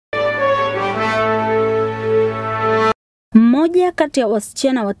1 kati ya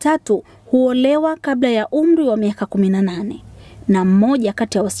wasichana 3 huolewa kabla ya umri wa miaka 18 na 1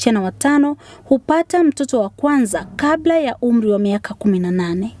 kati ya wasichana 5 hupata mtoto wa kwanza kabla ya umri wa miaka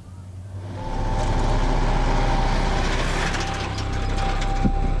 18.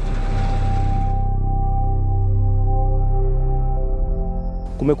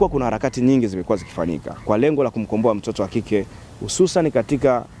 Kumekuwa kuna harakati nyingi zimekuwa zikifanyika kwa lengo la kumkomboa mtoto wa kike, hususan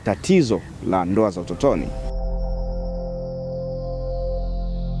katika tatizo la ndoa za utotoni.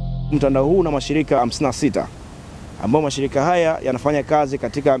 Mtandao huu una mashirika 56 ambao mashirika haya yanafanya kazi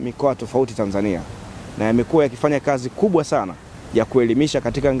katika mikoa tofauti Tanzania, na yamekuwa yakifanya kazi kubwa sana ya kuelimisha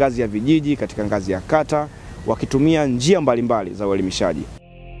katika ngazi ya vijiji, katika ngazi ya kata, wakitumia njia mbalimbali za uelimishaji.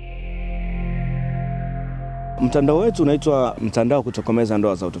 Mtandao wetu unaitwa Mtandao kutokomeza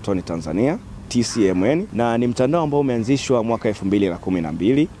ndoa za utotoni Tanzania, TECMN, na ni mtandao ambao umeanzishwa mwaka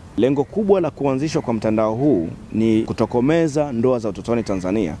 2012. Lengo kubwa la kuanzishwa kwa mtandao huu ni kutokomeza ndoa za utotoni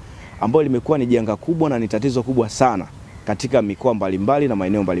Tanzania, ambao limekuwa ni janga kubwa na ni tatizo kubwa sana katika mikoa mbalimbali na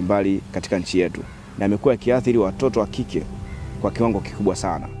maeneo mbalimbali katika nchi yetu, na imekuwa ikiathiri watoto wa kike kwa kiwango kikubwa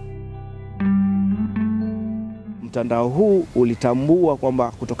sana. Mtandao huu ulitambua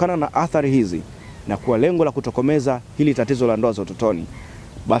kwamba kutokana na athari hizi na kwa lengo la kutokomeza hili tatizo la ndoa za utotoni,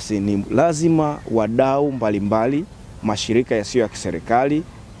 basi ni lazima wadau mbalimbali, mashirika yasiyo ya kiserikali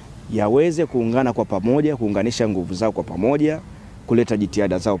yaweze kuungana kwa pamoja, kuunganisha nguvu zao kwa pamoja, kuleta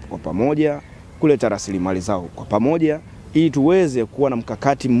jitihada zao kwa pamoja, kuleta rasilimali zao kwa pamoja, ili tuweze kuwa na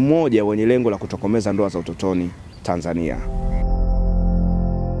mkakati mmoja wenye lengo la kutokomeza ndoa za utotoni Tanzania.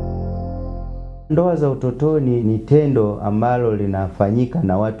 Ndoa za utotoni ni tendo ambalo linafanyika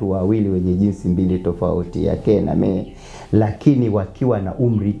na watu wawili wenye jinsi mbili tofauti, ya ke na me, lakini wakiwa na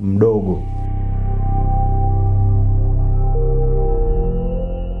umri mdogo.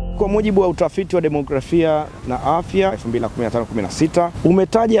 Kwa mujibu wa utafiti wa demografia na afya 2015-16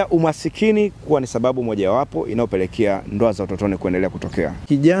 umetaja umasikini kuwa ni sababu mojawapo inayopelekea ndoa za utotoni kuendelea kutokea.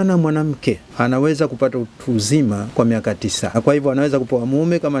 Kijana mwanamke anaweza kupata utu uzima kwa miaka 9. Kwa hivyo anaweza kupoa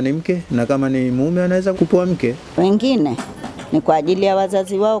mume kama ni mke, na kama ni mume anaweza kupoa mke. Wengine ni kwa ajili ya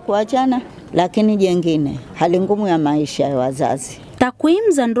wazazi wao kuachana, lakini jengine hali ngumu ya maisha ya wazazi.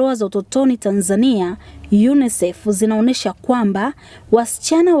 Takwimu za ndoa za utotoni Tanzania UNICEF zinaonesha kwamba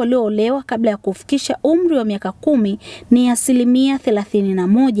wasichana walioolewa kabla ya kufikisha umri wa miaka 10 ni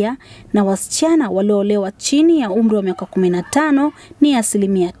 31% na wasichana walioolewa chini ya umri wa miaka 15 ni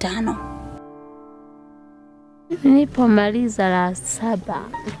 5%. Nilipomaliza la 7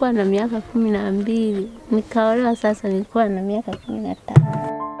 nilikuwa na miaka 12, nikaolewa sasa nilikuwa na miaka 15.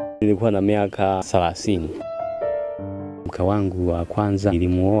 Nilikuwa na miaka 30. Mke wangu wa kwanza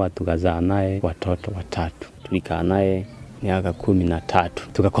nilimuoa, tukazaa naye watoto 3. Tulikaa naye miaka 13.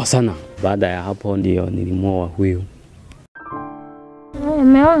 Tukakosana. Baada ya hapo ndio nilimuoa huyu.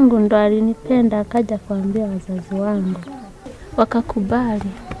 Mume wangu ndo alinipenda, akaja kuambia wazazi wangu, wakakubali.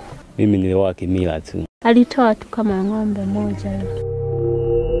 Mimi nilioa kimila tu. Alitoa tu kama ng'ombe moja.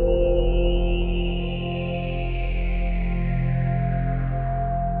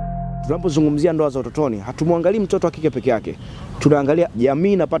 Tunapozungumzia ndoa za utotoni, hatumwangalii mtoto wa kike peke yake. Tunaangalia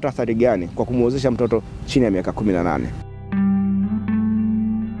jamii inapata athari gani kwa kumwozesha mtoto chini ya miaka 18.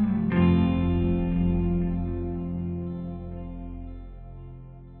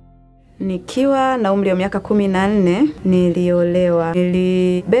 Nikiwa na umri wa miaka 14 niliolewa.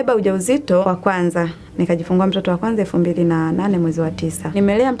 Nilibeba ujauzito wa kwanza, nikajifungua mtoto wa kwanza 2008 mwezi wa 9.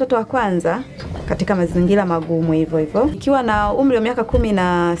 Nimelea mtoto wa kwanza katika mazingira magumu hivyo hivyo. Nikiwa na umri wa miaka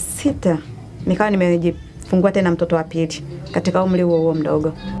 16 nikawa nimejifungua tena mtoto wa pili katika umri huo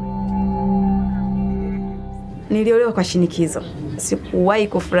mdogo. Niliolewa kwa shinikizo. Sikuwahi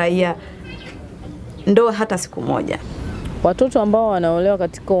kufurahia ndoa hata siku moja. Watoto ambao wanaolewa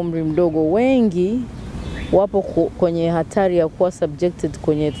katika umri mdogo wengi wapo kwenye hatari ya kuwa subjected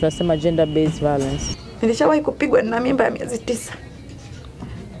kwenye tunasema gender based violence. Nilishawahi kupigwa na mimba ya miezi 9.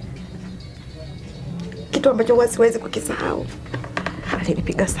 Kitu ambacho siwezi kukisahau.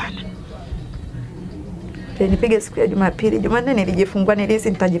 Alinipiga sana. Alinipiga siku ya Jumapili. Jumanne nilijifungua, nilihisi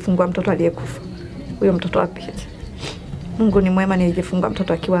nitajifungua mtoto aliyekufa. Huyo mtoto wa pili. Mungu ni mwema, nilijifungua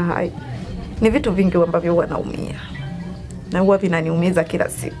mtoto akiwa hai. Ni vitu vingi ambavyo huwa naumia. Na huwa vinaniumiza kila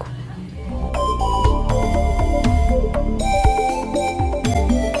siku.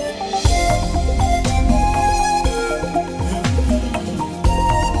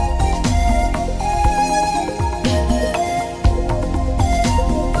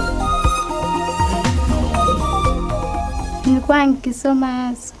 Nilikuwa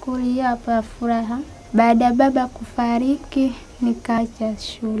nikisoma skuli hapa Furaha. Baada ya baba kufariki nikaacha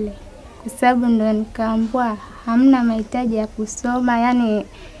shule. kwa sababu ndo nikaambiwa hamna mahitaji ya kusoma, yani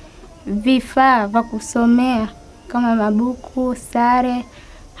vifaa vya kusomea kama mabuku, sare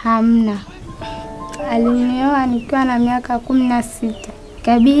hamna. Alinioa nikiwa na miaka 16.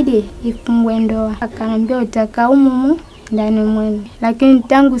 Kabidi ifungwe ndoa. Akaniambia utakaa humu ndani mwenu. Lakini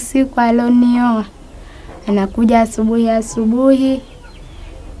tangu siku alionioa anakuja asubuhi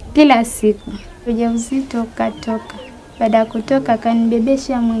kila siku. Ujauzito ukatoka. Baada ya kutoka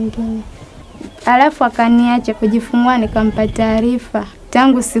akanibebesha mwingine. Alafu akaniacha kujifungua, nikampa taarifa.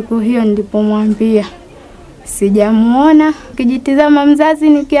 Tangu siku hiyo nilipomwambia sijamuona. Ukijitizama mzazi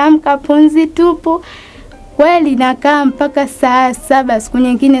nikiamka punzi tupu. Kweli nakaa mpaka saa 7, siku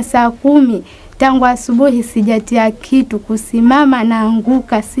nyingine saa 10. Tangu asubuhi sijatia kitu, kusimama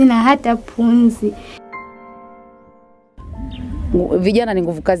naanguka, sina hata punzi. Vijana ni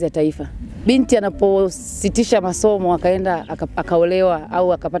nguvu kazi ya taifa. Binti anapositisha masomo akaenda akaolewa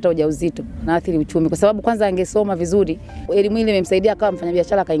au akapata ujauzito na athiri uchumi, kwa sababu kwanza angesoma vizuri, elimu ile imemsaidia akawa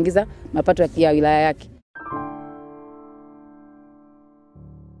mfanyabiashara, akaingiza mapato ya wilaya yake.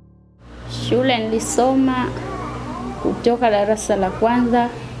 Shule nilisoma kutoka darasa la kwanza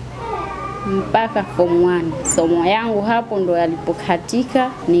mpaka form 1. Somo yangu hapo ndo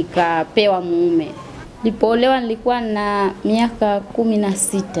yalipokatika, nikapewa mume. Nilipoolewa nilikuwa na miaka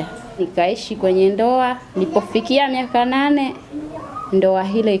 16. Nikaishi kwenye ndoa, nilipofikia miaka 8 ndoa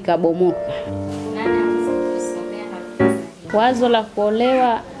hile ikabomoka. Wazo la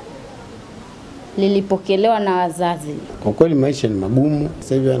kuolewa lilipokelewa na wazazi. Kwa kweli maisha ni magumu.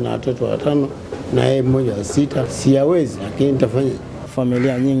 Sasa hivi ana watoto 5 na yeye mmoja wa 6. Siyawezi, lakini nitafanya.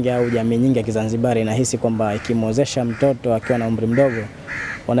 Familia nyingi au jamii nyingi ya Kizanzibari inahisi kwamba ikimwozesha mtoto akiwa na umri mdogo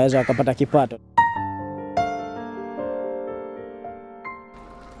wanaweza wakapata kipato.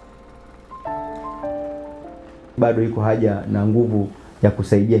 Bado iko haja na nguvu ya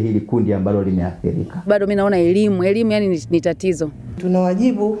kusaidia hili kundi ambalo limeathirika. Bado mimi naona elimu yani ni tatizo. Tuna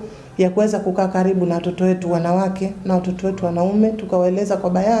wajibu ya kuweza kukaa karibu na watoto wetu wanawake na watoto wetu wanaume, tukawaeleza kwa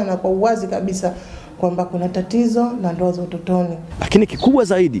bayana, kwa uwazi kabisa kwamba kuna tatizo la ndoa za utotoni. Lakini kikubwa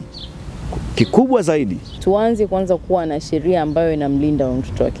zaidi tuanze kwanza kuwa na sheria ambayo inamlinda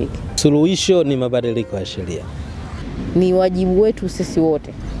mtoto wa kike. Suluhisho ni mabadiliko ya sheria. Ni wajibu wetu sisi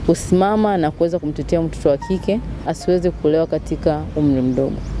wote kusimama na kuweza kumtetea mtoto wa kike asiweze kuolewa katika umri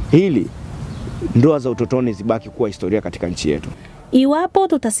mdogo. Hili ndoa za utotoni zibaki kuwa historia katika nchi yetu. Iwapo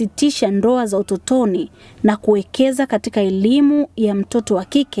tutasitisha ndoa za utotoni na kuwekeza katika elimu ya mtoto wa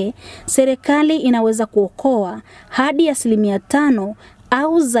kike, serikali inaweza kuokoa hadi 5%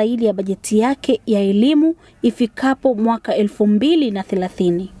 au zaidi ya bajeti yake ya elimu ifikapo mwaka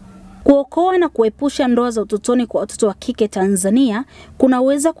 2030. Kuokoa na kuepusha ndoa za utotoni kwa watoto wa kike Tanzania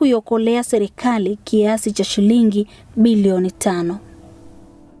kunaweza kuiokolea serikali kiasi cha shilingi bilioni 5.